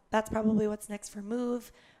 So that's probably what's next for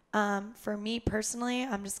Move. For me personally,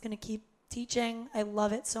 I'm just going to keep teaching. I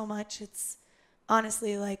love it so much. It's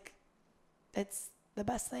honestly like, it's the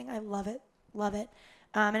best thing. I love it.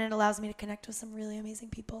 And it allows me to connect with some really amazing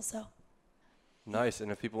people. So Nice.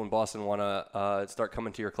 And if people in Boston want to start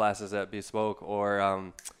coming to your classes at Bespoke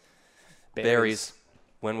or Barry's,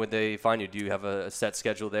 when would they find you? Do you have a set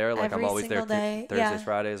schedule there? Like Every I'm always there single day. Thursdays, Yeah.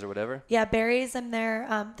 Fridays, or whatever? Yeah, Barry's, I'm there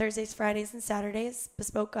Thursdays, Fridays, and Saturdays.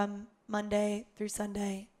 Bespoke Monday through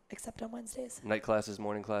Sunday, except on Wednesdays. Night classes,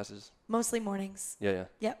 morning classes? Mostly mornings. Yeah.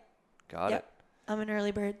 Yep. Got it. I'm an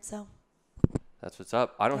early bird, so. That's what's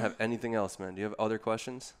up. I don't have anything else, man. Do you have other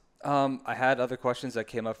questions? I had other questions that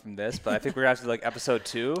came up from this, but I think we're going to have to do like episode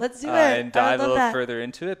 2. Let's do it. And dive a love little that. further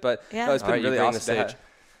into it. But Yeah. no, it's All been right, you really bring awesome the to have. sage.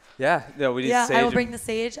 Yeah, no, we need Yeah, sage. I will bring the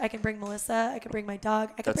sage. I can bring Melissa. I can bring my dog.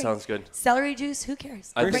 I can That bring sounds good. celery juice. Who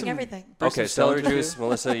cares? I I bring bring some- everything. Okay, some celery celery juice,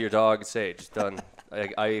 Melissa, your dog, Sage. Done.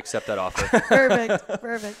 I accept that offer. Perfect. I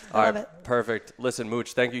All love right, it. perfect. Listen,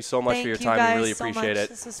 Mooch, thank you so much Thank for your you time. guys We really so appreciate much. it.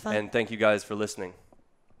 This was fun. And thank you guys for listening.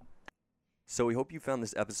 So we hope you found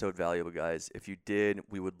this episode valuable, guys. If you did,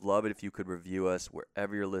 we would love it if you could review us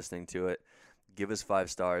wherever you're listening to it. Give us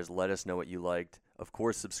 5 stars. Let us know what you liked. Of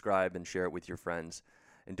course, subscribe and share it with your friends.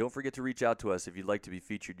 And don't forget to reach out to us if you'd like to be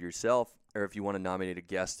featured yourself or if you want to nominate a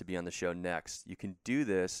guest to be on the show next. You can do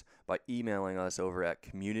this by emailing us over at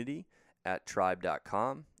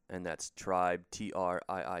community@tribe.com, and that's tribe,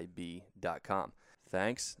 TRIIB.com.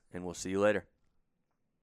 Thanks, and we'll see you later.